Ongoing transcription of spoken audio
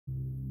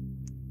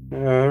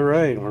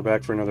Alright, we're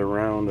back for another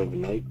round of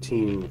NITE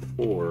Team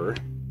 4.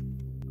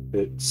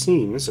 It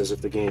seems as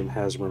if the game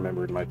has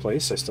remembered my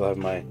place. I still have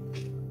my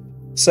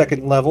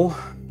second level.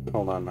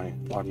 Hold on, my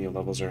audio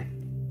levels are...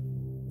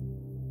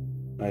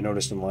 I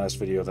noticed in the last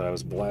video that I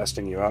was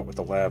blasting you out with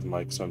the lav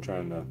mic, so I'm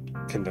trying to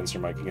condense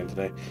your mic again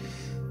today.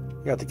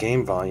 I got the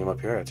game volume up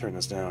here. I turn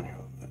this down here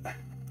a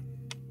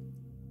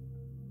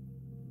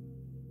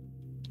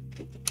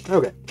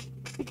little bit.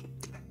 Okay.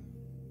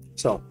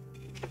 So...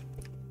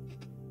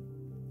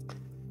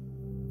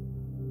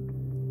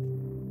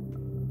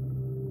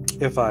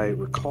 if I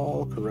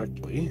recall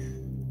correctly,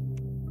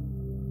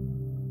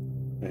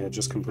 I had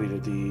just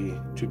completed the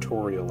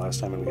tutorial last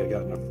time and we had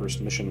gotten a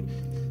first mission,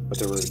 but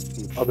there were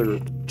other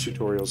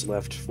tutorials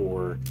left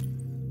for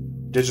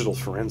digital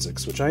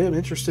forensics, which I am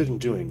interested in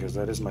doing because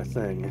that is my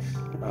thing,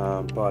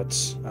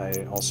 but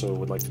I also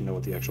would like to know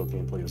what the actual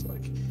gameplay is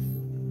like.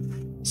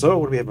 So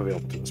what do we have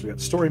available to us? We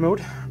got story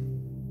mode,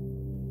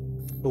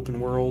 open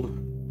world,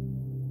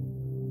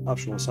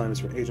 optional assignments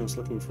for agents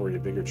looking for a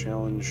bigger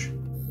challenge,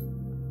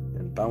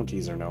 and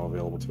bounties are now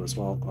available to us.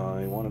 Well,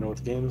 I want to know what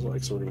the game is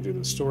like, so we're going to do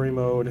the story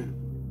mode.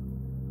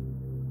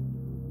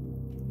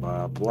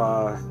 Blah,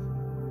 blah.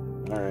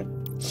 Alright.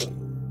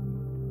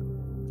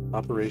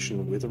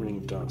 Operation Withering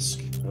Dusk.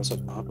 I also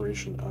have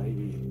Operation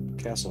Ivy.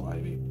 Castle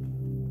Ivy.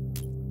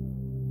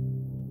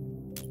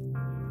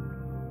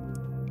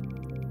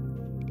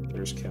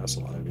 There's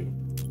Castle Ivy.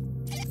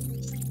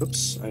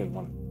 Oops, I didn't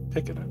want to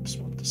pick it. I just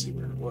wanted to see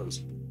where it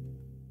was.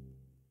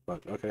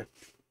 But, okay.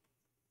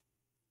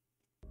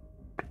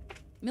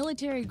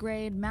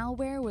 Military-grade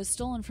malware was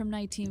stolen from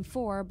NITE Team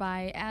 4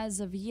 by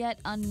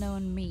as-of-yet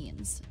unknown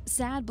means.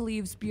 SAD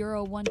believes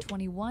Bureau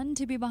 121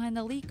 to be behind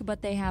the leak,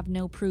 but they have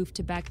no proof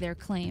to back their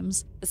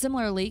claims. A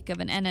similar leak of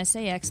an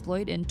NSA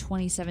exploit in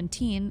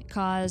 2017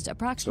 caused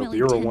approximately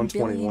 $10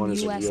 billion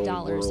US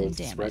dollars in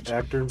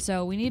damage.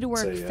 So we need to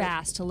work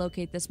fast to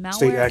locate this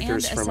malware and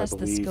assess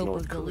the scope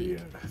of the leak.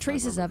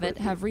 Traces of it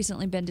have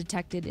recently been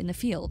detected in the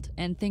field,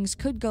 and things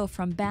could go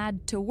from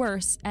bad to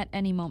worse at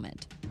any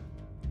moment.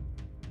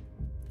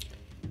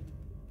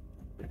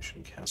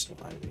 Castle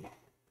Ivy.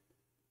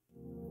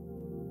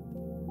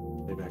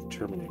 Playback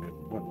terminated.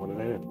 What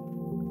did I do?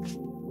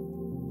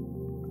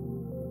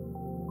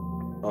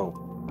 Oh,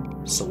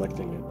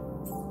 selecting it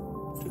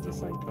to the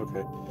thing.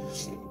 Okay.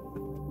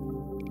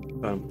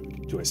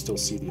 Do I still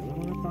see the other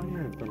one up on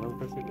here? If I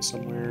remember if it was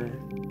somewhere.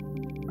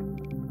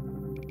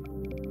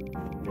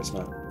 I guess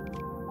not.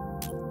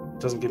 It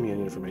doesn't give me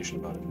any information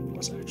about it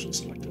unless I actually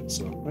select it.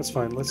 So that's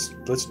fine. Let's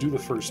do the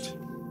first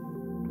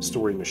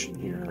story mission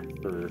here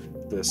for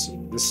this,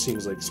 and this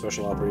seems like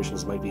special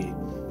operations might be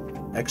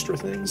extra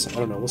things. I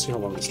don't know, we'll see how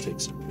long this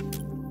takes.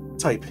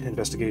 Type,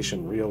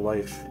 investigation, real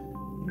life,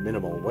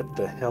 minimal. What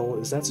the hell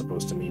is that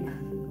supposed to mean?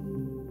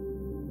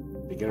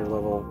 Beginner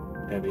level,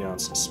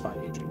 ambiance, spy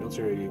agent.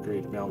 Military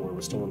grade malware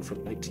was stolen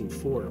from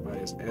 1904 by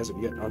as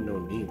of yet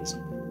unknown means.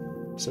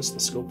 Assess the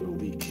scope of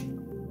the leak.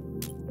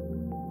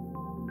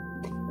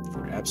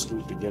 For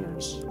absolute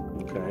beginners.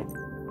 Okay.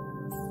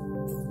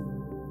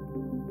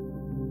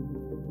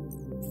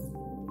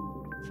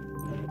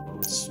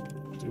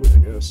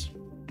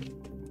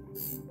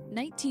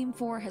 NITE Team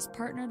 4 has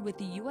partnered with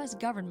the U.S.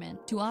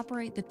 government to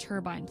operate the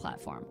Turbine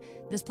platform.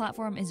 This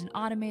platform is an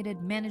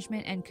automated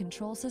management and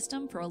control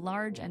system for a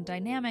large and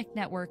dynamic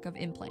network of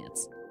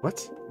implants. What?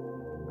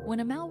 When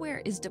a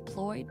malware is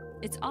deployed,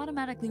 it's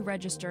automatically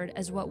registered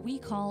as what we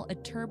call a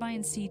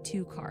Turbine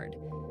C2 card.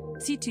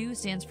 C2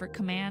 stands for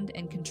Command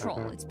and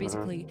Control. It's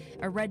basically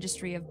a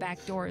registry of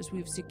backdoors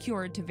we've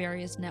secured to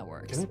various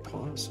networks. Can I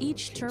pause?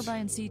 Each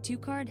Turbine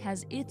C2 card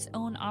has its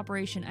own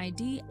operation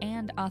ID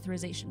and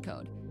authorization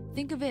code.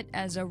 Think of it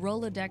as a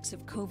Rolodex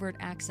of covert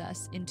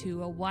access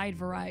into a wide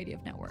variety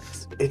of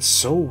networks. It's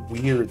so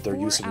weird they're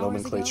using 4 hours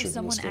nomenclature ago, in this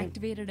someone game.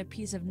 activated a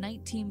piece of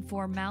NITE Team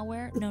 4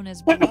 malware known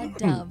as Blood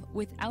Dove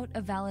without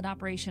a valid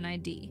operation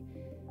ID.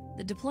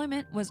 The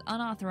deployment was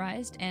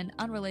unauthorized and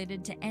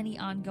unrelated to any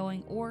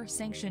ongoing or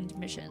sanctioned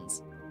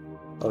missions.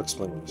 I'll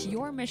explain what this is.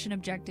 Your mission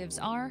objectives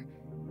are: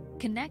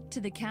 connect to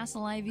the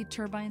Castle Ivy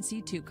Turbine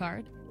C2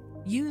 card,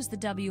 use the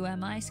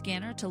WMI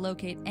scanner to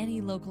locate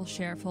any local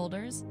share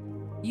folders,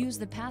 use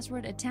the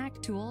password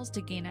attack tools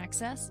to gain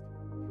access,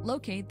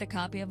 locate the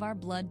copy of our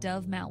Blood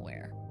Dove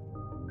malware.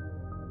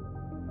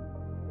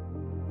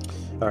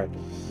 Alright,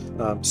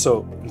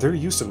 so their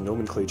use of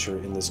nomenclature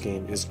in this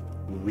game is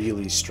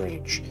really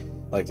strange.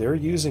 Like, they're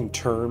using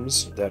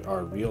terms that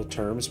are real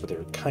terms, but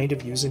they're kind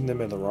of using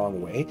them in the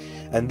wrong way,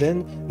 and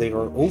then they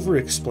are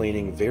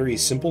over-explaining very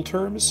simple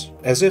terms,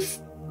 as if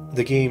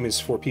the game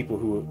is for people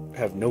who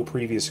have no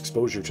previous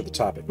exposure to the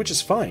topic, which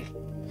is fine.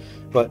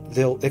 But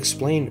they'll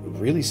explain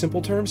really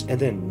simple terms and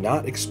then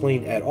not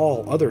explain at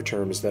all other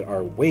terms that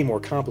are way more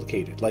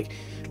complicated. Like,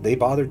 they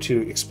bothered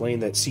to explain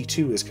that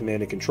C2 is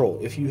command and control.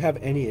 If you have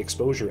any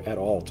exposure at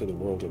all to the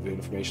world of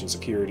information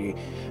security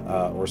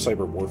or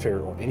cyber warfare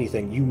or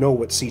anything, you know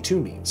what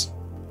C2 means.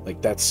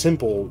 Like, that's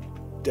simple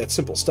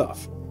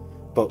stuff.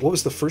 But what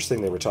was the first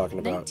thing they were talking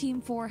NITE about?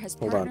 Team 4 has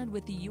Hold on. partnered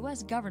with the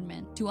U.S.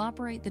 government to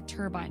operate the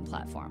Turbine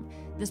platform.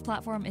 This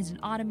platform is an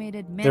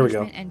automated There we go.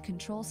 management and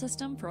control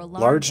system for a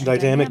Large and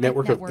dynamic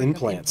network of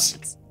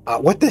implants.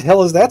 What the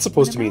hell is that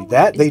supposed to When a mean? malware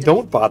That is they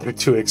don't bother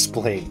to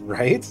explain,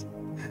 right?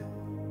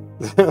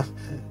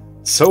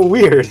 So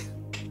weird.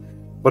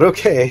 But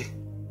okay.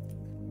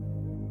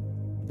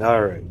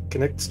 Alright.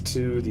 Connect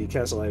to the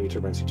Castle Ivy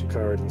Turbine C2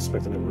 card,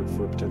 inspect the network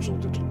for potential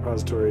digital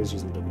repositories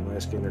using the WI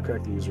scanner,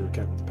 crack the user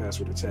account with the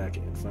password attack,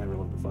 and find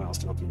relevant files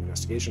to help the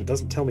investigation. It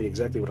doesn't tell me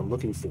exactly what I'm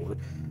looking for.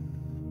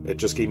 It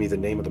just gave me the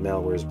name of the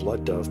malware as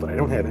Blood Dove, but I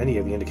don't have any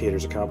of the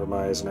indicators of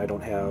compromise, and I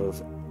don't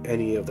have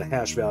any of the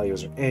hash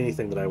values or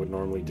anything that I would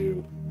normally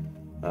do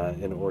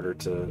in order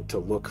to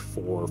look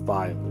for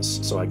files.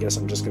 So I guess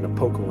I'm just going to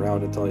poke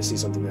around until I see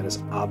something that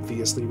is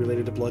obviously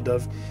related to Blood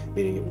Dove,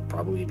 meaning it will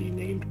probably be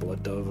named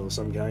Blood Dove of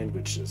some kind,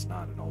 which is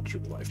not in all true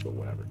life, but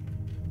whatever.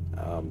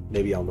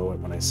 Maybe I'll know it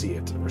when I see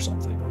it or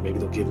something, or maybe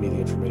they'll give me the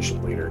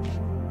information later.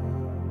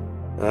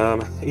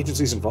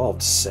 Agencies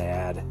involved.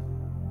 Sad.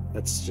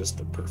 That's just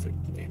the perfect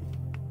name.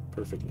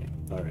 Perfect name.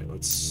 Alright,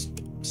 let's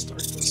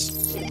start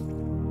this.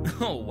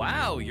 Oh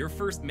wow, your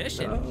first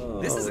mission. Oh,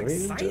 this is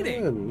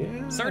exciting.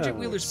 Yeah, Sergeant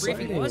Wheeler's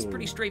exciting. briefing was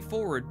pretty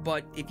straightforward,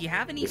 but if you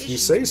have any If you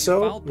issues say with so,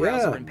 your file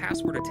browser yeah. and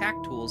password attack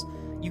tools,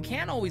 you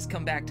can always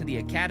come back to the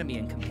academy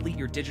and complete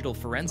your digital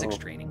forensics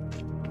training.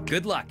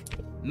 Good luck.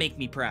 Make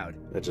me proud.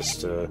 I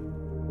just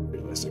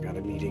realized I got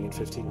a meeting in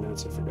 15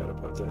 minutes. I forgot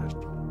about that.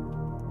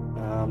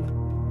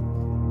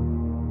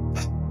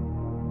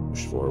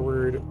 Push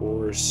forward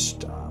or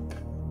stop.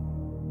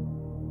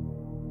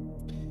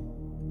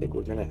 I think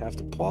we're gonna have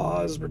to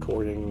pause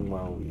recording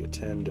while we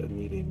attend a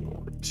meeting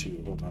or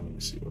two. Hold on, let me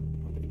see how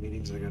many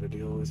meetings I gotta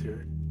deal with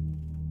here.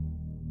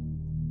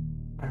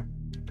 Oh,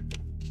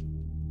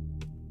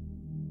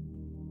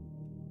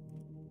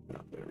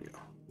 there we go.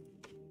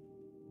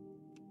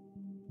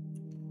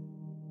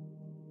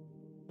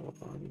 Hold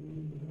on.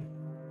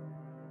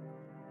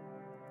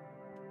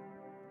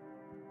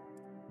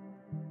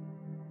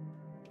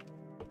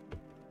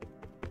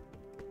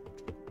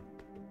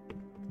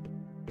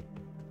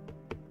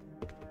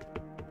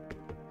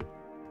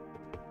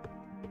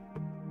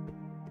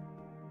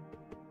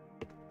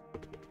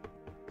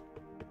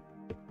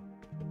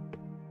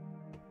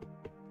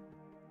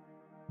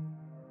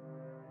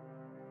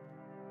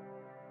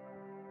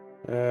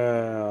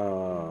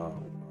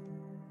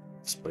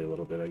 Let's play a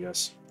little bit, I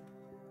guess.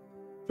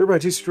 Turbine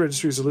TC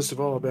registry is a list of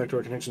all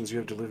backdoor connections you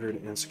have delivered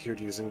and secured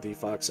using the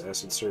Fox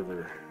Acid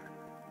server.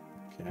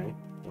 Okay.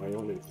 Why do you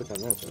want me to click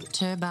on that then?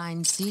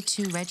 Turbine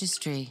C2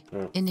 registry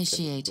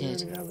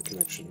initiated. Okay. We have a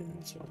connection here,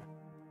 that's why.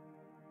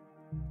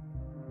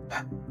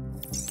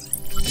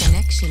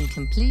 Connection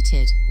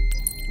completed.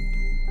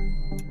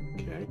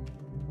 Okay.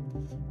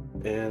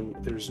 And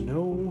there's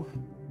no,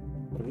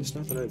 at least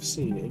not that I've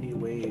seen, any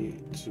way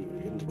to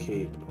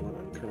indicate what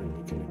I'm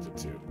currently connected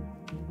to.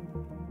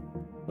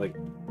 Like,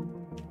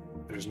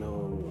 there's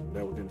no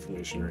network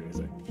information or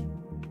anything.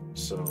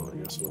 So, I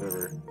guess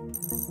whatever.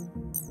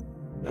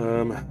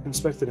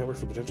 Inspect the network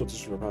for potential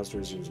digital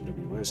repositories using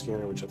WI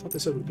scanner, which I thought they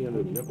said would be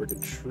under network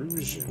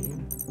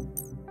intrusion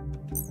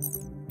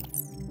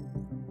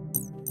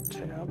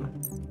tab.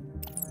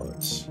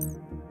 But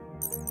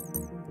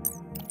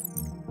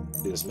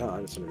it is not.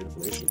 It's under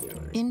information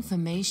gathering.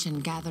 Information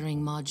gathering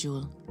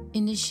module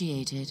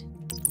initiated.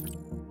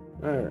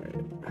 Alright.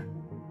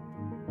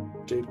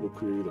 Data will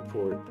query the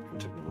port and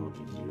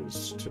technologies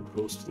used to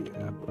host the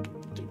app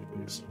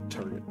database.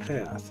 Target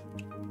path.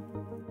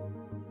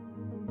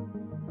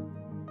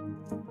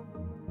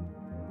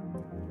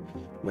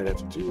 Might have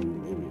to do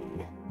maybe.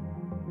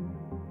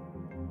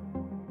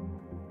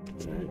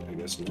 Alright, I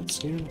guess not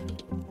scan.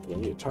 Do I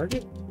need a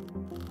target?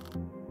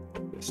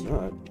 Guess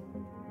not.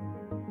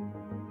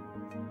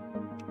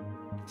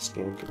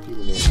 Scan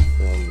computer name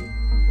from.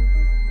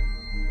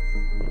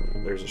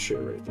 There's a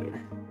share right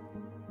there.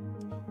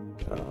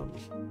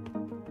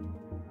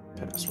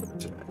 Password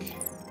attack.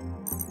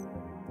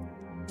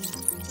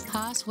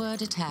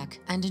 Password attack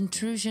and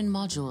intrusion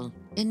module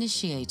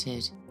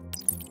initiated.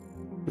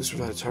 Please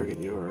provide a target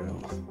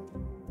URL.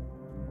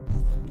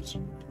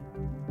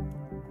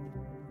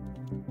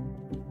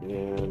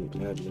 And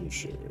admin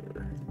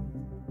share.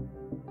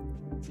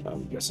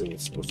 I'm guessing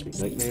it's supposed to be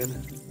Nightman.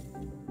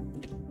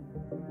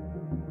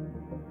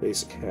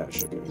 Basic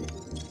hash, okay.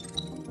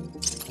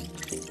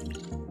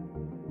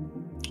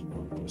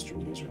 Mr.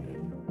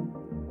 Username.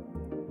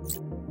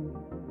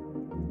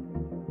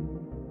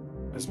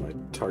 Is my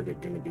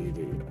target going to be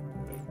the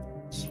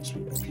supposed to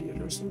be IP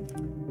address?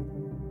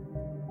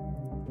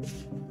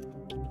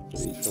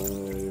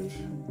 35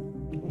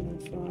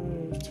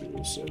 115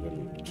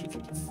 207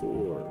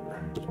 254.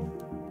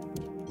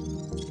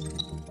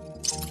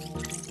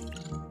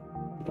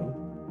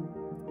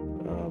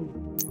 No.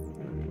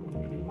 What am I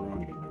doing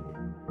wrong here?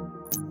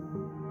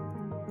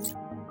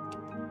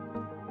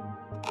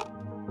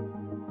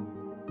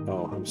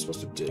 Oh, I'm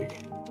supposed to dig.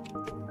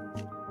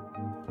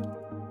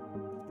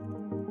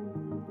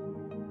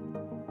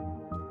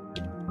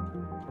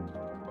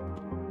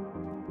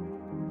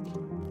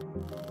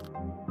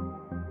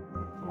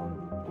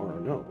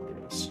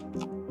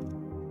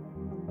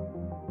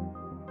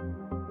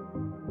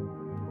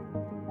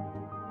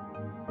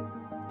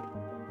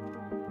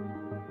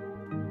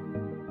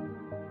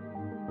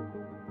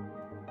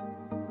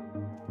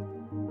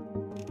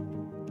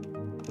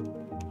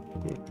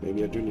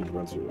 Maybe I do need to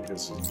run through it,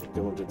 because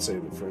Dylan did say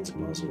the forensic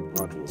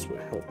modules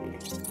would help me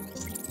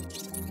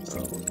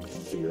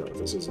figure out what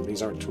this is. And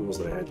these aren't tools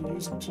that I had to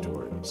use in the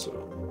tutorial, so...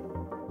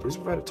 Please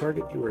provide a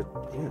target you were...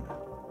 Yeah.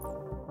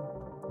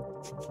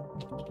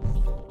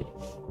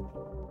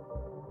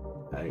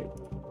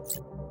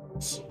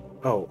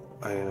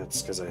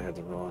 It's because I had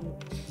the wrong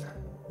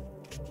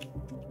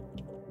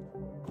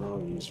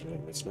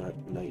username. It's not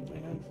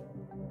Nightman.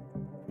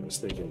 I was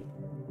thinking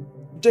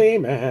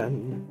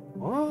Dayman.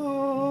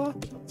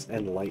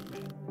 And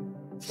Lightman.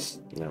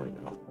 There we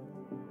go.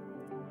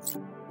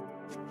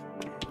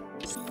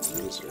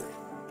 User.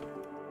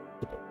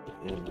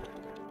 And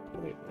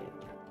Nightman.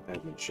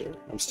 Admin share.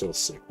 I'm still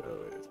sick, by the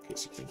way, in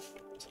case you can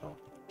tell.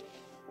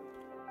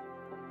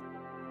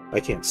 I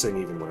can't sing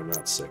even when I'm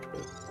not sick,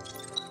 but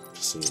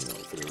just so you know,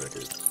 for the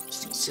record.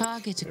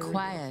 Target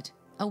acquired.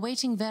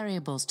 Awaiting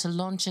variables to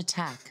launch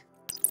attack.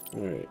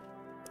 Alright.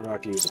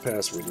 Rocky use a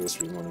password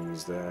list. We want to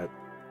use that.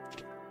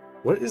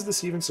 What is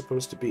this even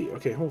supposed to be?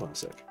 Okay, hold on a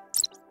sec.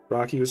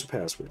 Rocky use a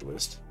password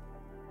list.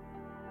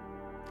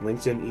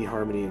 LinkedIn,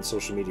 eHarmony, and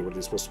social media. What are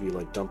they supposed to be?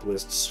 Like dump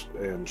lists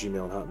and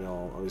Gmail and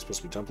Hotmail. Are they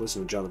supposed to be dump lists?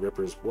 And John the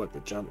Ripper is what?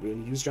 But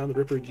when you use John the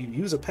Ripper, you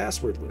use a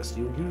password list.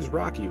 You use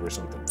Rocky or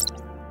something.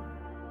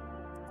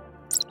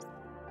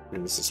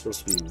 And this is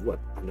supposed to be what?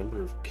 A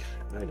number of...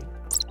 I don't know.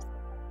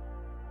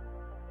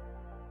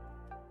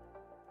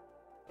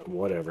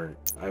 Whatever.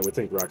 I would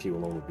think Rocky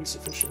alone would be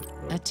sufficient.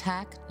 But...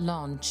 Attack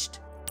launched.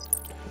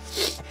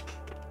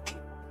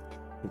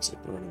 It's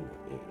like running.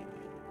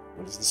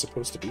 What is this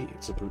supposed to be?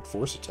 It's a brute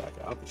force attack,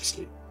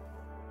 obviously.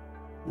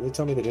 Did they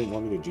tell me they didn't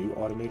want me to do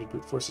automated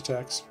brute force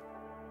attacks?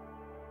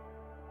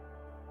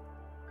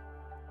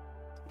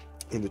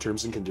 In the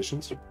terms and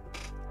conditions?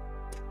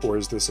 Or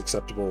is this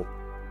acceptable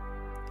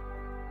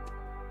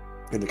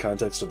in the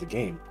context of the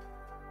game?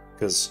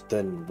 Because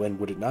then when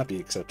would it not be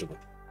acceptable?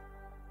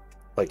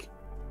 Like,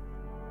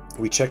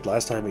 we checked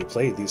last time we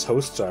played, these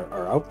hosts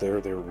are out there,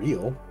 they're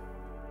real.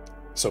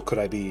 So could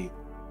I be...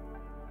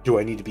 Do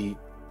I need to be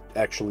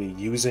actually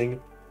using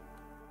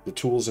the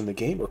tools in the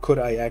game, or could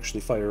I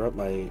actually fire up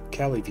my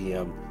Kali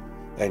VM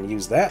and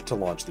use that to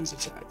launch these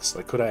attacks?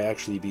 Like, could I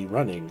actually be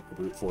running a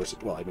brute force?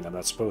 Well, I mean, I'm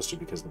not supposed to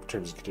because the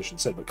terms and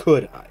conditions said, but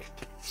could I?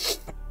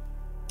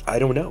 I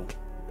don't know.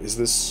 Is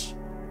this...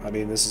 I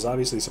mean, this is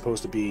obviously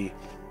supposed to be,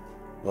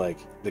 like,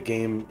 the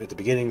game at the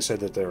beginning said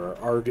that there are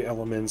ARG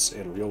elements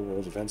and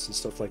real-world events and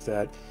stuff like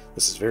that.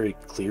 This is very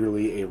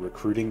clearly a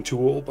recruiting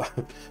tool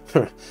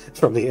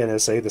from the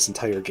NSA. This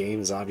entire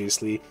game is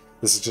obviously...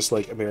 This is just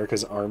like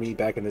America's Army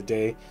back in the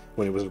day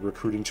when it was a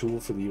recruiting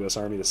tool for the U.S.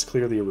 Army. This is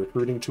clearly a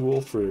recruiting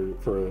tool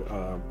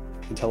for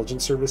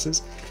intelligence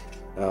services.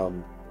 I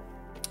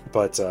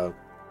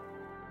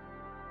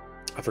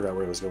forgot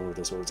where I was going with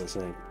this. What was I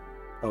saying?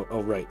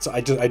 Oh, right. So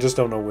I just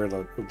don't know where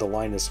the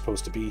line is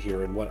supposed to be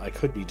here and what I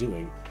could be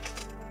doing.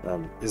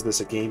 Is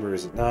this a game or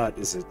is it not?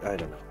 Is it... I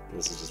don't know.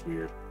 This is just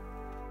weird.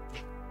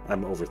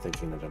 I'm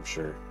overthinking it, I'm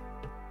sure.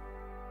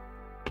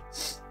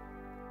 Is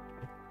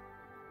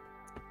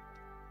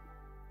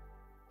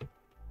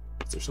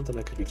there something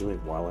I could be doing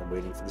while I'm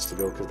waiting for this to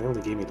go? Because they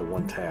only gave me the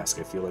one task.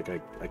 I feel like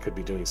I could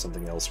be doing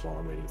something else while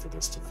I'm waiting for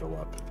this to fill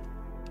up.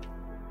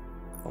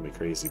 Call me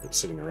crazy, but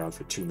sitting around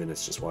for 2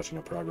 minutes just watching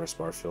a progress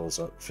bar fill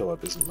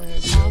up isn't my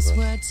idea.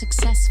 Password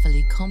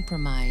successfully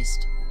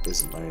compromised.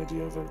 Isn't my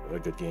idea of a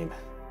good game.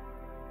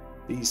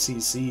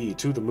 BCC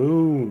to the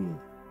moon.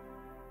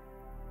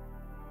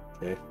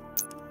 Okay.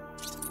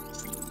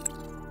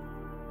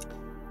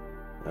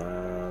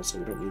 So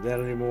we don't need that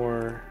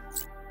anymore.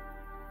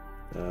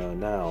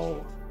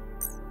 Now,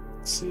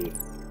 let's see.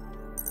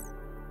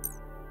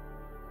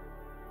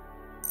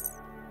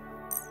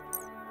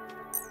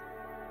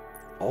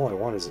 All I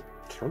want is a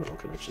terminal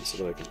connection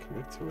so that I can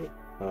connect to it.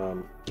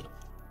 Can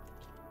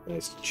I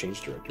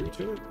change directory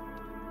to it?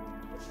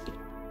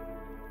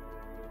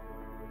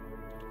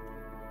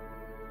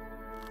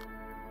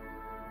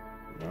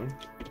 No.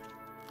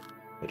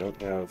 I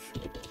don't have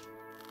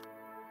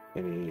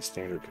any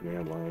standard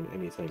command line,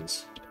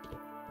 anything's...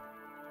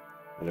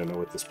 I don't know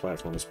what this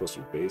platform is supposed to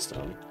be based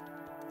on,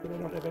 but I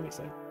don't have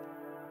anything.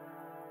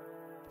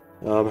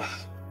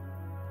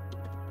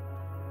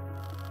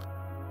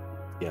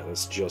 Yeah,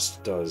 this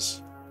just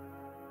does...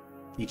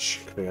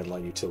 Each command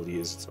line utility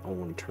is its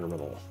own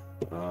terminal.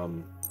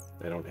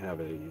 I don't have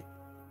a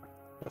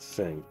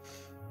thing.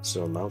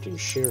 So mounting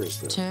shares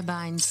then.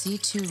 Turbine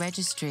C2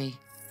 registry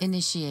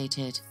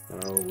initiated.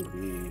 How would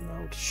we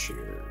mount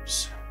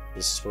shares?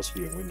 This is supposed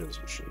to be a Windows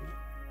machine.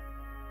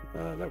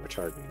 That we're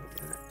targeting over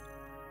there.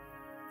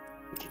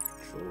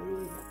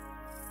 Control.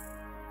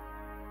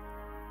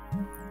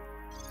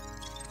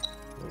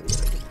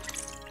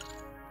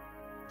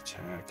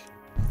 Attack.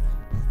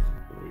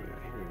 What do we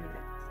got here?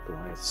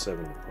 Goliath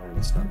 7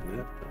 requirements not met.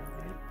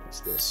 Alright, what's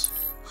this?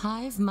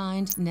 Hive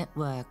Mind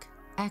Network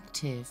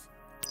active.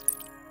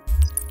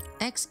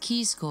 X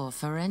keyscore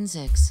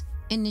forensics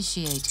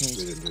initiated.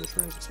 We didn't do the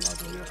forensics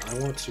module yet. I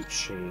want to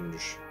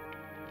change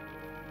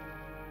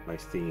my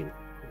theme.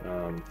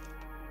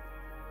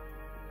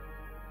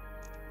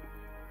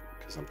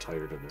 Because because I'm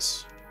tired of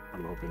this.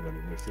 I'm hoping that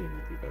a new theme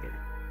will be better.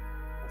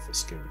 Alpha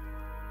skin.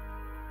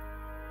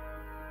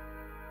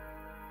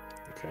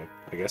 Okay,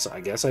 I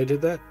guess I did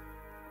that.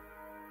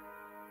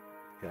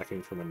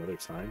 Hacking from another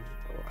time.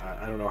 Oh,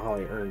 I don't know how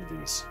I earned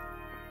these.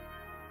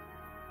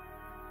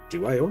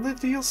 Do I own that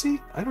DLC?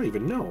 I don't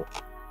even know.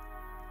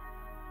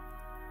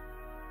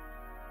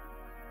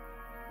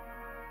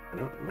 I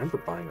don't remember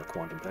buying a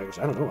quantum package.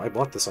 I don't know. I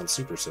bought this on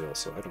super sale,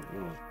 so I don't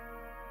know.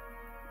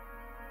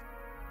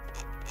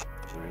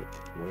 Alright,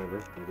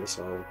 whatever. I guess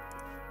I'll...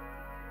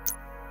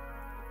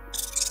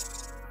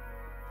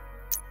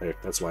 There,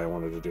 that's why I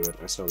wanted to do it.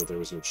 I saw that there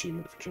was an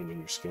achievement for changing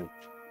your skin.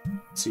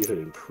 See if it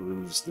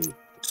improves the...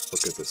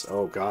 Look at this.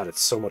 Oh god,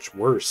 it's so much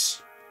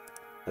worse.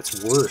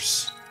 That's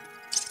worse.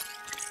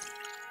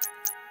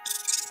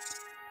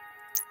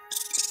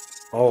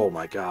 Oh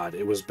my god,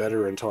 it was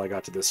better until I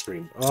got to this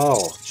screen.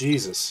 Oh,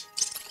 Jesus.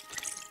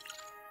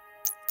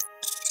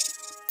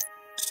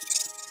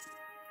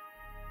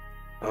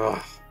 Ugh.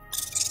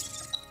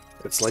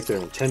 It's like they're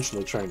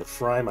intentionally trying to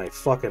fry my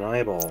fucking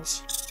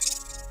eyeballs.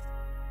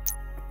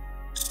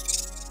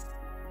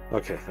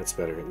 Okay, that's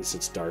better. At least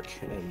it's dark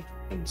and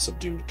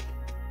subdued.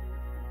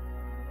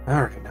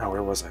 Alright, now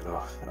where was I,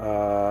 though?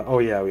 Oh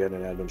yeah, we had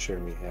an admin share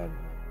and we had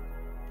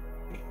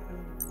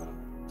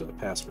the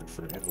password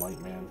for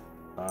Enlight Man.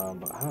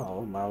 But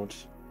how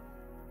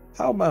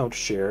mount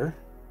share?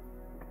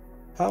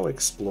 How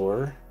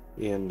explore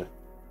in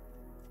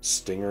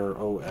Stinger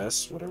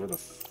OS, whatever the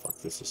fuck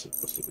this is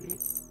supposed to be.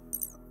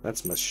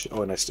 That's my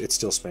oh, and it's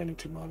still spanning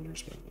 2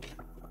 monitors, but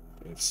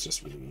it's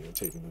just really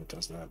irritating that it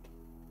does that.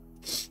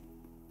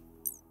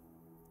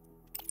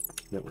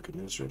 Network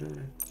administrator,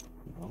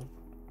 no.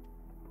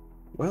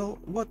 Well,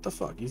 what the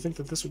fuck? You think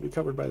that this would be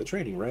covered by the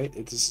training, right?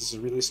 This is a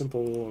really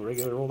simple,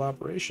 regular old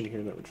operation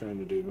here that we're trying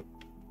to do.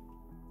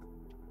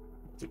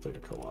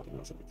 Multiplayer co-op,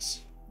 no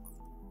thanks.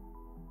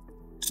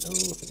 No,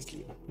 thank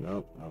you.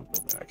 Nope, I'll go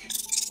back.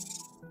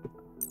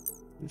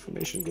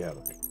 Information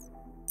gathering.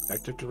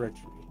 Active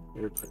Directory.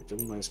 Aircraft.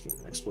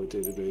 MyScanner. Exploit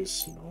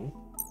database. No.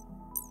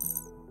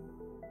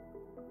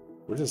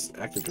 What is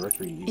Active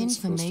Directory even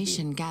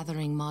Information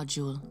gathering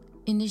module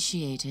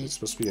initiated. It's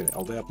supposed to be an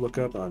LDAP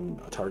lookup on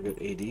a target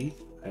AD?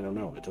 I don't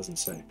know. It doesn't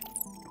say.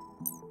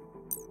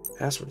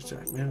 Password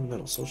attack. Man in the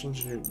middle. Social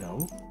engineering.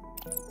 No.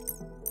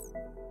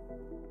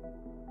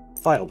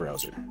 File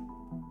browser.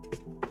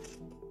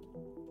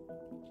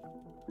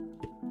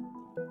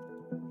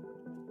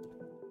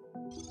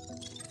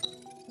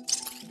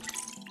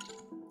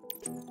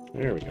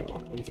 There we go.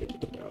 Let me figure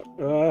it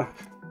out.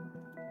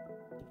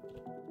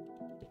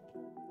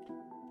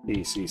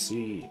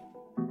 ECC.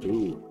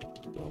 Ooh.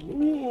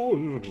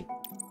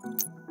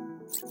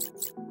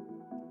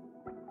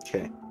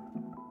 Okay.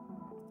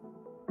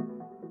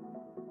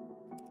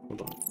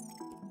 Hold on.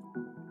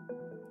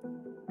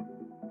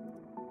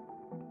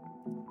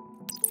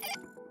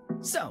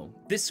 So,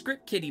 this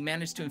script kiddie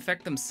managed to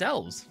infect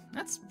themselves.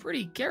 That's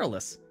pretty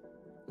careless.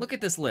 Look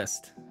at this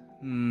list.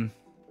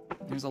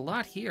 There's a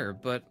lot here,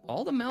 but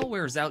all the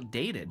malware is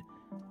outdated.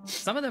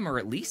 Some of them are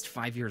at least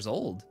 5 years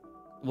old.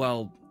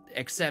 Well,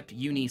 except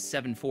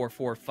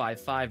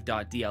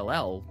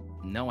uni74455.dll.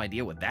 No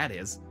idea what that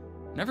is.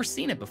 Never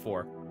seen it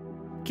before.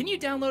 Can you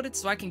download it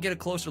so I can get a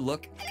closer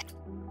look?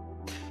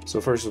 So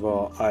first of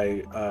all,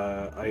 I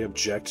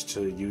object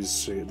to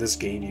use this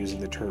game using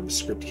the term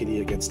script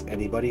kiddie against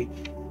anybody.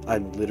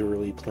 I'm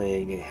literally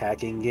playing a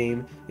hacking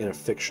game in a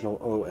fictional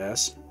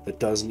OS that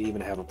doesn't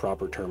even have a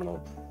proper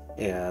terminal,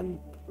 and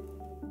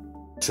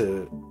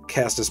to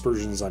cast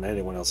aspersions on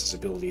anyone else's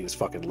ability is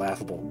fucking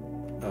laughable,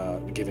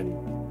 given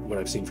what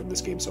I've seen from this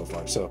game so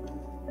far. So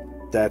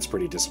that's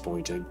pretty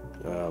disappointing.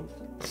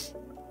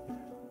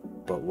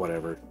 But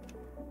whatever.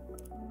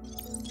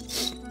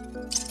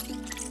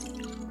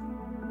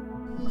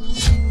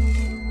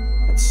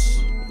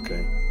 That's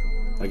okay.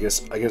 I guess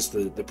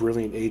the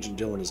brilliant Agent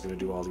Dylan is going to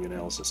do all the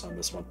analysis on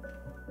this one.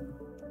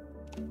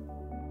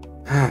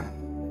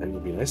 And it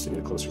would be nice to get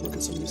a closer look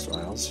at some of these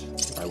files.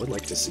 I would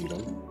like to see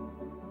them.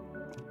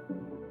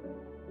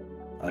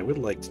 I would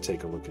like to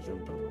take a look at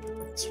them, but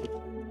I'm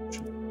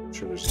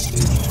sure there's a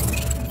stage.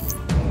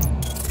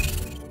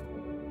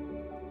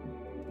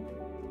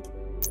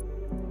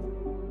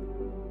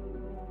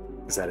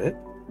 Is that it?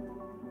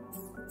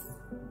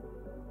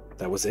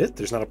 That was it?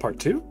 There's not a part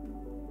 2?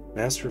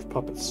 Master of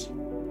Puppets.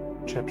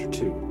 Chapter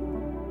 2.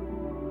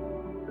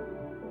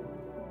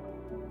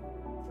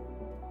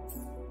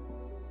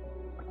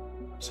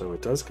 So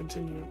it does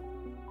continue.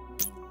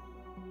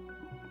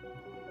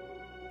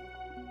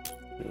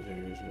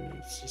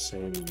 It's the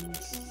same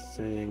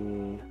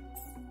thing.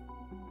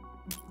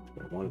 Do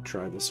I want to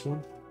try this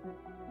one?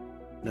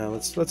 No,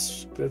 let's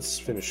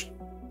finish.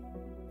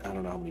 I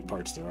don't know how many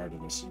parts there are to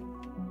this,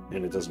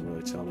 and it doesn't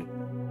really tell me.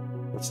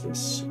 What's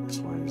this? X,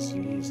 Y, Z.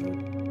 Is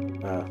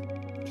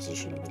that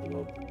position of the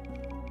globe?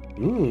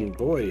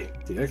 Boy,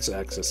 the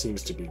X-axis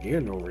seems to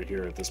begin over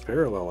here at this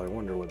parallel. I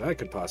wonder what that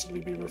could possibly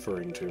be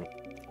referring to.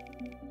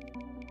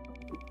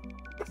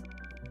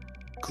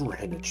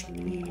 Greenwich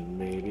Mean,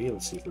 maybe.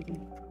 Let's see if we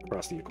can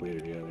cross the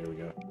equator. Yeah, there we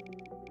go.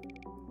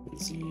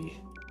 Z,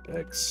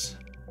 X.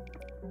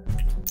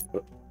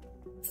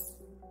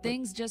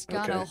 Things just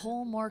got a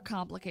whole more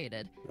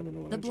complicated.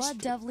 The blood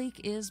dev leak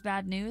is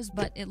bad news,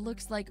 but it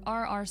looks like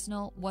our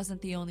arsenal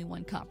wasn't the only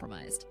one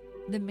compromised.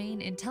 The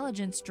main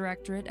intelligence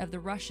directorate of the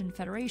Russian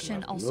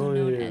Federation, also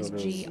known as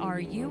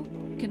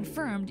GRU,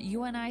 confirmed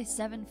UNI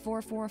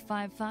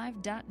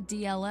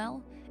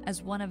 74455.DLL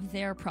as one of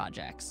their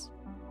projects.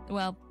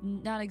 Well,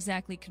 not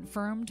exactly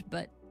confirmed,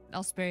 but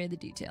I'll spare you the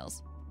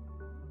details.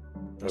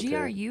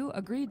 GRU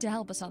agreed to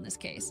help us on this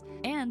case,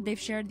 and they've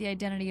shared the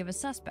identity of a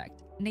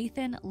suspect,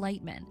 Nathan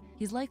Lightman.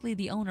 He's likely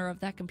the owner of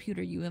that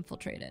computer you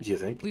infiltrated. You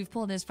think? We've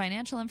pulled his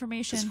financial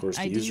information, of course,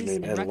 the IDs,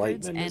 username and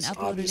records, Lightman and is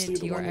uploaded obviously it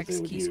to the your one that they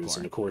would X-Key use, score.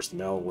 and of course the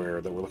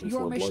malware that we're looking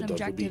Your for, mission blood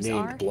dove, would be objectives named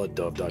are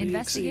blooddove.exe.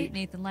 investigate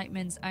Nathan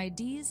Lightman's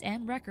IDs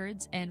and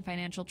records and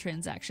financial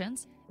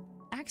transactions,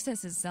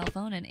 access his cell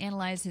phone and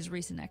analyze his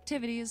recent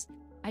activities,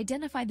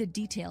 identify the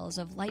details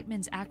of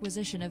Lightman's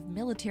acquisition of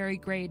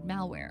military-grade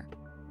malware.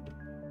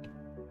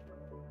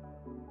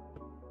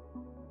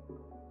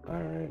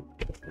 Alright,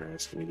 they're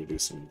asking me to do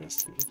some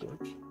investigative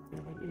work. Yeah,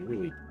 they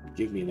really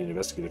give me an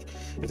investigative...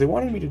 If they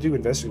wanted me to do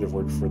investigative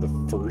work for the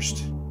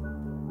first...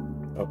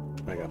 Oh,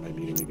 I got my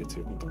meeting to get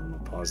to. Hold on, I'm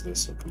gonna pause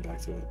this, I'll come back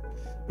to it.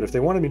 But if they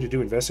wanted me to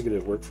do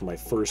investigative work for my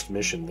first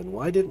mission, then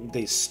why didn't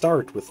they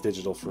start with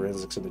digital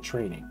forensics in the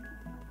training?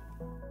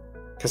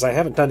 Because I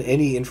haven't done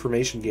any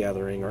information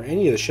gathering or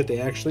any of the shit they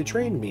actually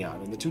trained me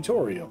on in the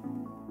tutorial.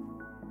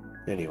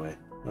 Anyway,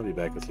 I'll be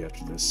back with you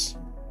after this.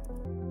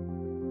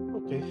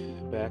 Okay,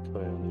 back,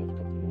 but I only have a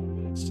couple more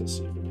minutes to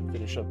see if we can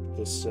finish up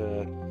this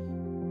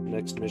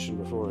next mission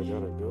before I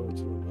gotta go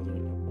to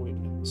another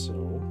appointment. So,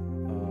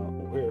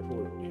 where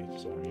were we?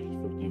 Sorry,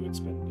 for you it's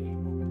been a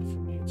moment, for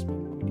me it's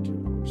been like 2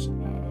 hours.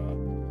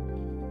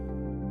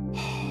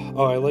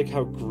 Oh, I like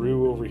how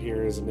GRU over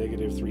here is a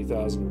negative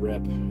 3,000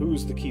 rep.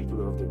 Who's the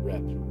keeper of the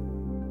rep?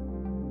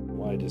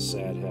 Why does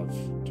SAD have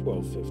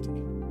 1250? I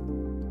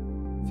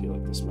feel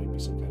like this might be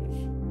some kind of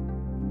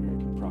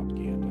American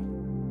propaganda.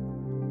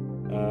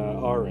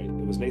 Alright,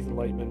 it was Nathan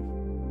Lightman.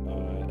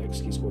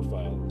 X-Key score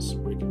files.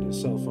 Break into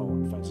his cell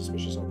phone, find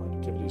suspicious online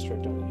activities,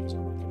 track down and use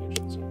online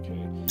connections.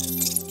 Okay.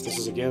 This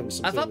is again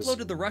some I've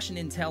uploaded the Russian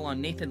intel on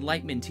Nathan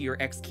Lightman to your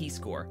X-Key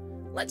score.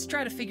 Let's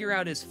try to figure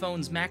out his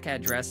phone's MAC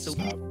address so...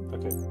 Stop.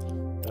 Okay.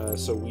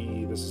 This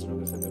is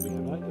another thing that we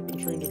have not yet been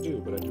trained to do,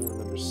 but I do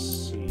remember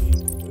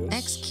seeing this.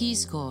 X-Key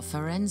score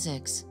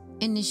forensics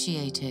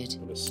initiated.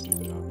 What a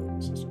stupid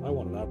operating system. I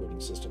want an operating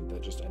system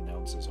that just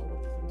announces all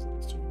of the things that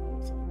it's doing all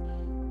the time.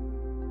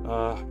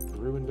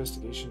 GRU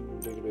investigation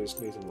database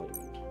Nathan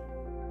Lightman.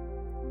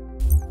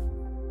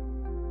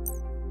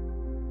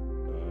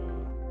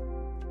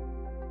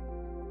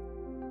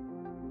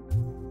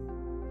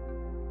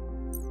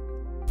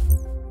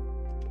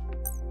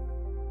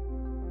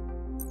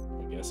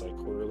 I guess I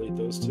correlate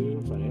those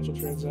two. Financial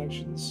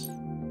transactions.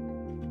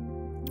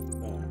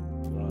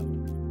 Run.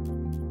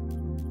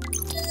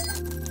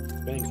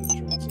 Banking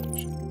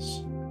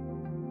transactions.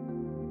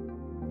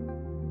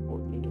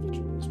 Important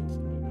individuals with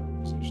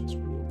organizations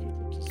relocate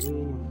them to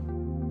Zoom.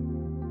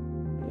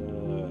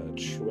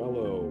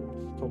 Trello,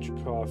 Culture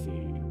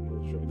Coffee,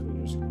 Dry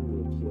Cleaners,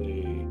 Google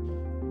Play,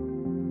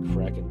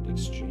 Kraken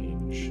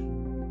Exchange,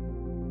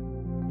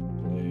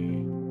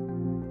 Play.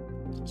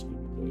 What's this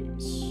Google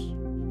Plays?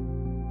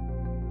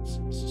 So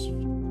this is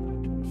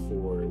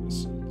 924. This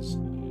is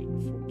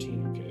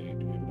 914. Okay,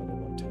 do we have another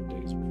one 10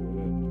 days before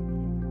that?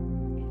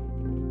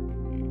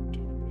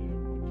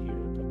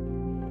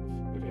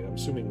 Okay, I'm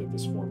assuming that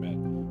this format,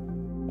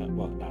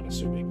 well, not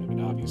assuming, I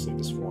mean, obviously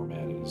this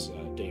format is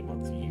day,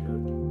 month, year.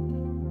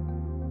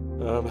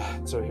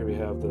 So here we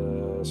have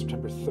the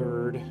September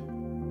 3rd,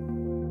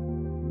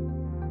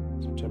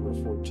 September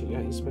 14th.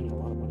 Yeah, he's spending a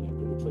lot of money on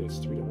Google Play. It's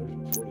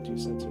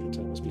 $3.42 every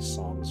time. Must be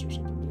songs or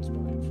something that he's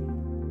buying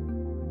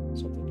from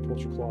something.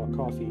 Culture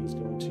Coffee is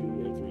going to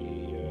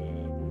every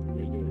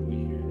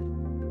regularly here.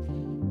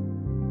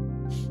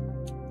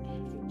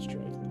 Let's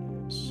try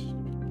cleaners. I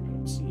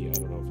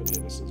don't know if any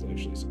of this is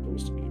actually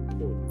supposed to be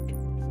important. I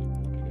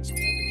guess an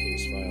active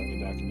case file, any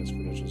documents,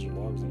 credentials, or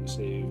logs that you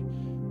save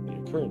in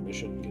your current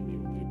mission can be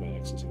reviewed by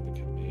accessing the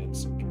command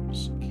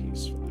center's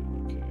case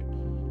file. Okay.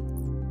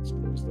 Let's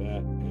close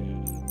that,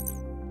 and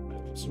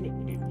I'm assuming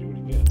we need to do it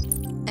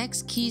again.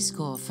 X-Key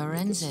score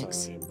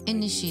forensics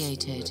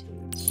initiated.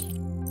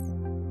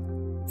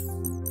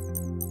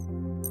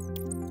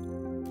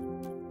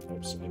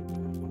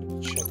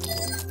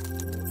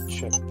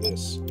 Check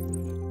this.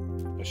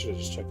 I should have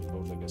just checked them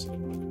both. I guess I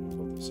didn't want to do them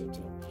both at the same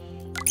time.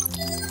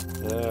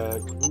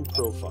 GRU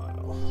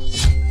profile.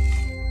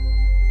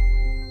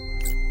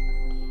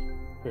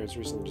 Parents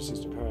recently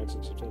deceased in car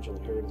accident, substantial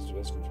inheritance,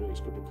 investment in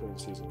various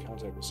cryptocurrencies, in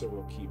contact with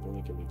several key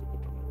blank and legal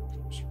crypto network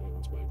coach,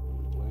 surveillance by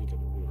blank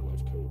and real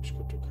life coach,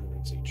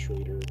 cryptocurrency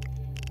trader.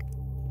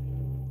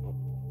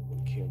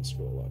 One can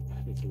scroll up.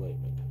 Nathan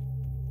Lightman.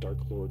 Dark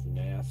Lord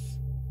Nath.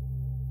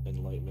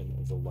 Enlightenment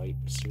of the Light.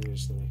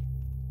 Seriously?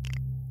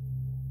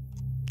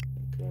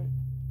 Okay.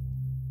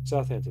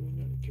 Southampton,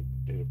 United Kingdom,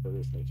 date of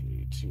birth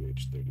 1982,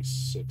 age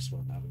 36.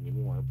 Well, not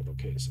anymore, but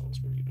okay.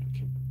 Salisbury, United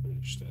Kingdom,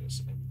 British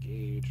status,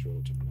 engaged,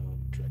 relative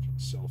none, tracking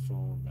cell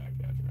phone, MAC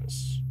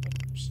address,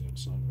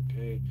 Samsung,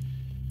 okay.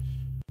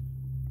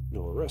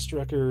 No arrest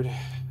record,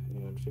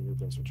 and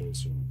fingerprints, which I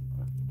assume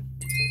are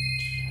important.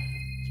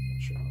 I'm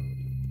not sure how to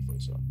look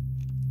those up.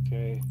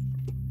 Okay.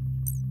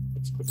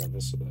 Let's click on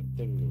this so that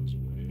thing goes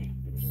away.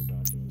 There's no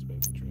documents,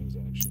 banking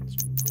transactions,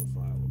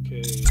 profile,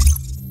 okay.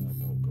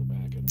 No, go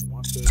back, I don't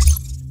want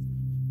this.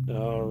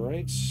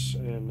 Alright,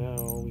 and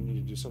now we need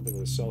to do something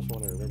with a cell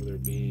phone. I remember there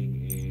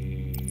being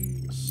a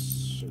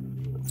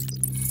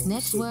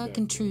Network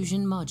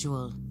intrusion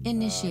module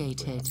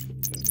initiated.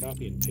 Can I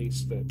copy and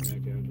paste that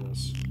MAC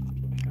address?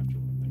 Do I have to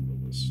remember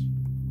this?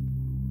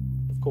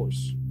 Of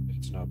course,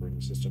 it's an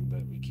operating system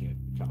that we can't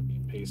copy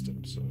and paste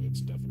it, so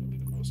it's definitely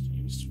the most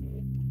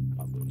useful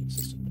operating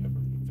system ever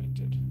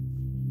invented.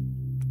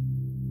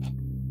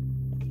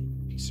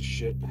 Piece of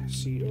shit.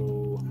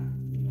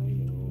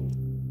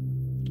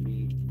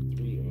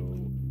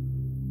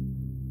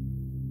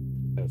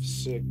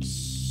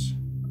 F6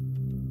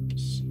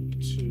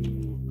 C2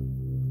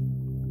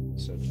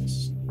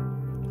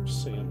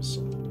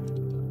 Samsung.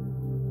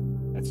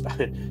 That's not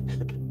it.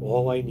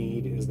 All I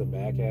need is the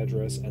MAC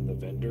address and the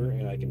vendor,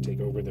 and I can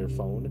take over their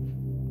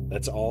phone.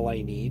 That's all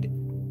I need.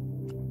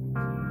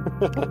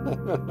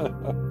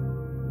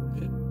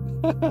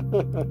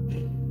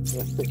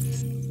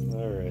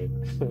 Alright.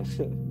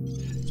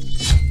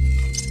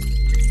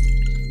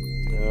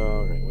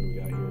 Alright, what do we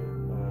got here?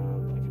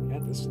 I can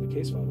add this to the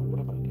case file. What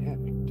am I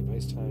adding?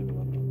 Device time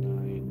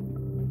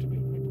 1109.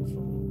 Activate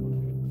microphone.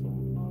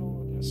 Phone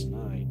model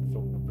S9.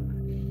 Phone number.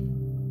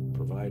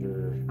 Provider.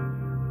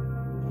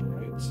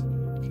 Alright.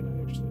 Can I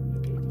actually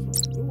manipulate the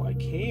phone? Oh, I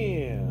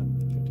can!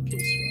 Got the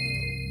case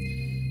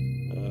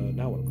file.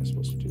 Now what am I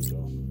supposed to do,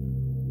 though?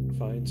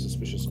 Find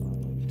suspicious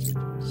online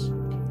activities.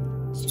 Okay.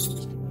 Let's see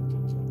what's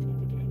connected. It's not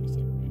connected to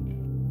anything right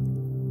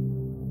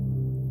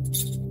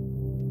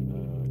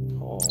now.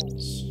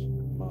 Calls.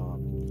 Mom,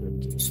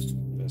 encrypted.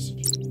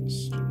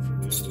 Messages. Jim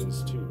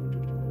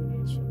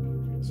Fernandez,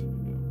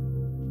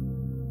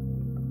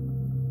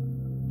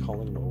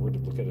 calling him over to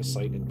look at a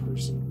site in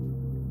person.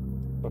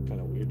 What kind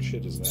of weird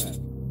shit is that?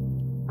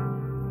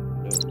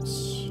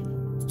 Notes.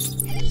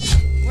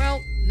 Well,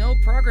 no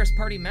Progress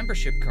Party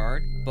membership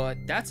card, but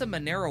that's a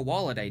Monero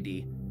wallet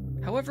ID.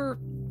 However,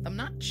 I'm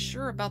not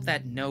sure about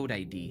that node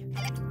ID.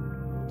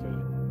 Okay.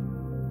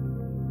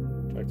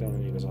 Track down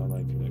any of his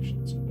online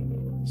connections. I don't know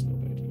about this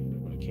node ID either,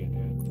 but I can't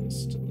add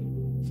this to the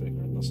thing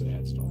unless it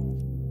adds to all.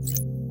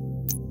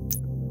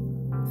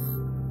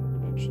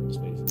 Mentions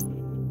Nathan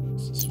Lane.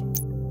 It's this one.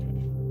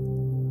 Okay.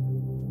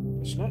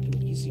 There's not an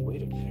easy way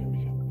to. There we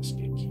go.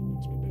 Escape key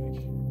brings me back.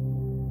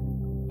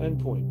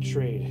 Endpoint,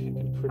 trade,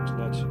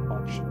 encrypt.net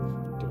auction.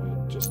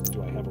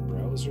 Do I have a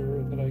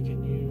browser that I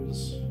can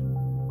use?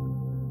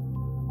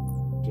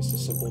 Just a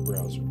simple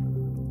browser.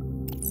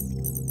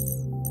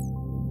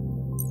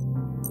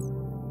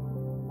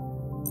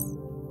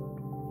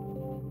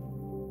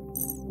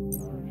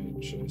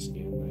 Alright, should I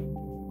scan that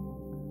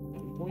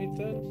endpoint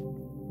then?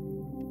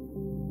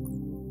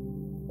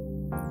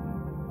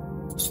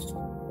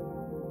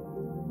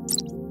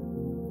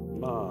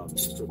 Mom,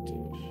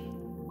 encrypted.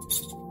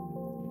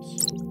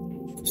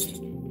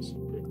 Fernandez,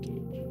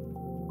 encrypted.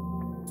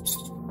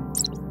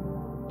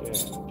 Dad.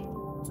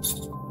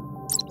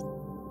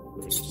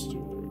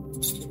 Registered.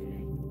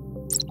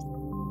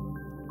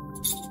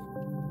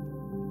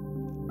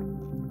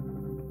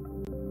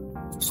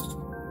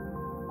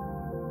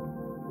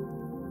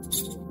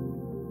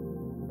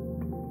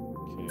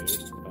 Okay.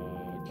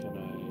 I can't do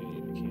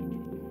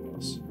anything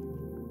else.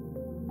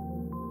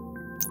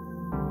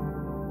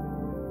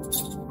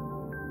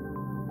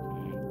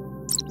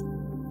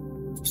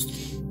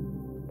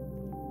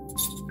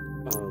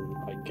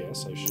 I guess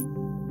I should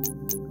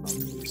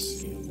probably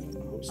scan that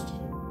host.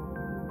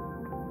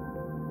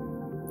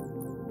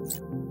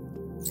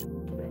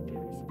 Crap, I already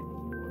forgot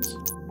what it was.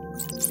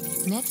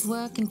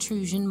 Network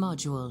intrusion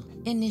module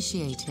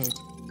initiated.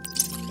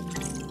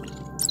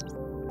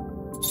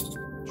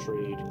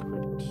 Trade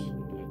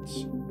crypt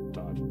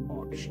dot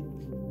auction.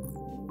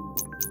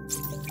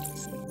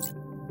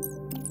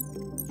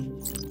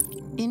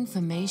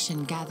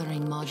 Information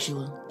gathering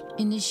module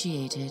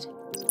initiated.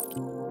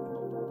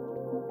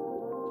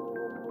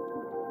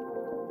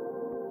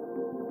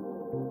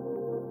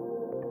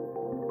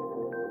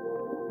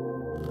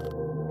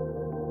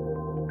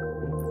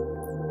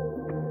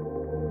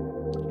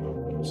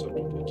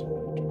 Subject identity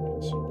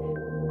domain survey.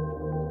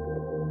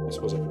 I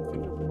suppose I can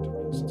fingerprint it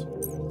since I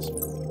have this.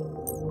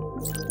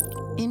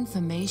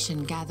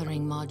 Information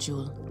gathering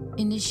module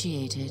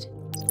initiated.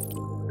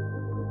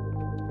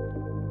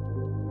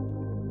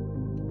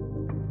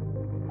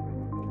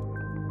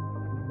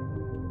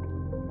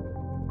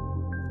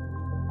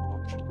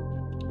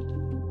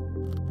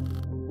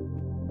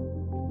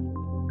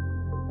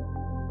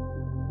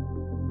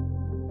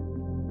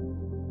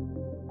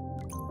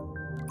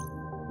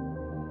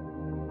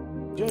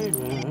 Yay,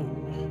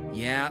 man.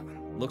 Yeah,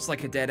 looks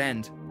like a dead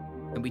end.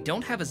 And we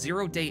don't have a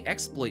 0-day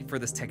exploit for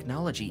this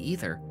technology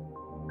either.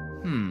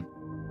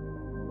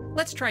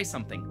 Let's try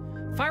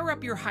something. Fire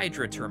up your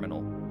Hydra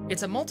terminal.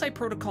 It's a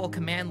multi-protocol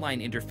command line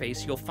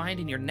interface you'll find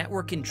in your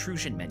network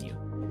intrusion menu.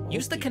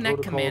 Use the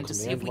connect command to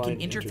see if we can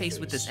interface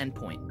with this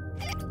endpoint.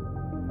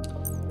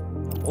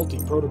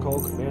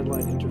 Multi-protocol command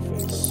line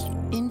interface.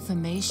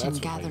 Information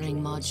gathering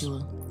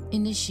module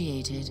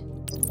initiated.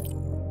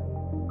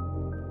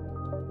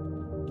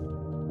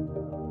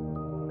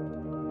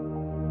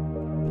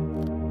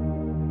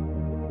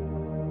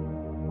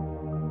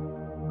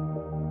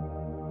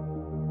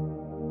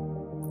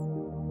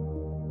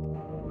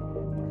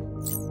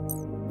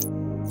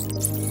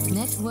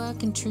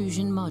 Network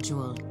intrusion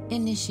module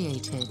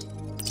initiated.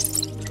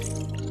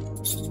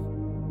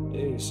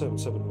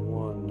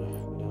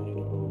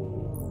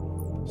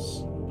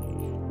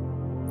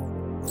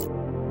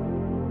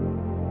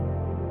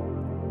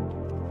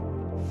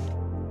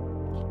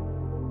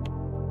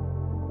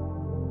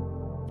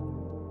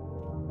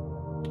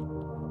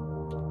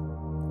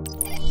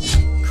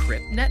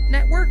 CryptNet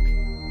network?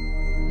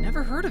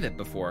 Never heard of it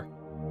before.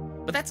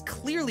 But that's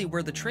clearly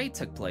where the trade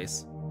took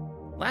place.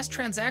 Last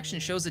transaction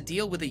shows a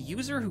deal with a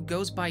user who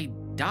goes by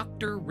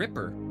Dr.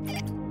 Ripper. And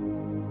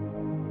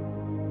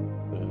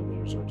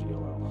there's our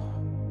DLL. How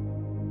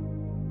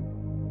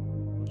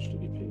much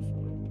did he pay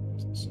for it? It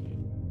doesn't say.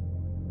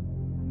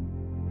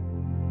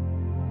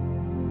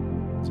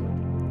 What's that?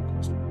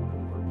 Cost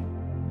more.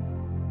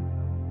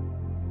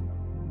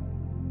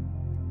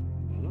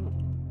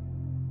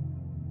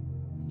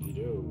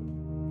 Neato.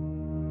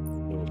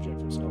 No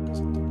objectives. Oh, because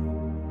I'm doing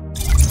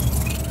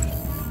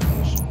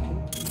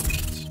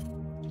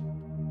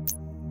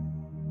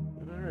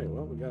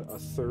a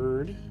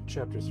third,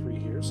 chapter 3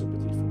 here,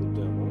 Sympathy for the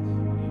Devil.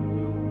 We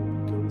will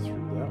go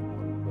through that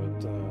one,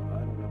 but I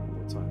don't have any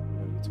more time. I'm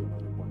going to get to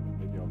another appointment.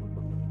 Maybe I'll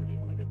record another video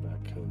when I get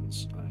back,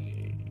 because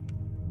I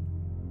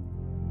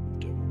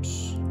don't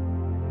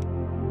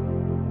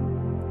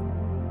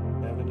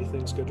have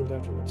anything scheduled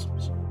afterwards.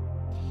 So,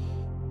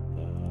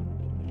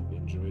 if you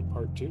enjoyed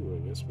part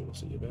 2, I guess we'll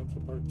see you back for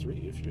part 3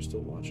 if you're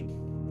still watching.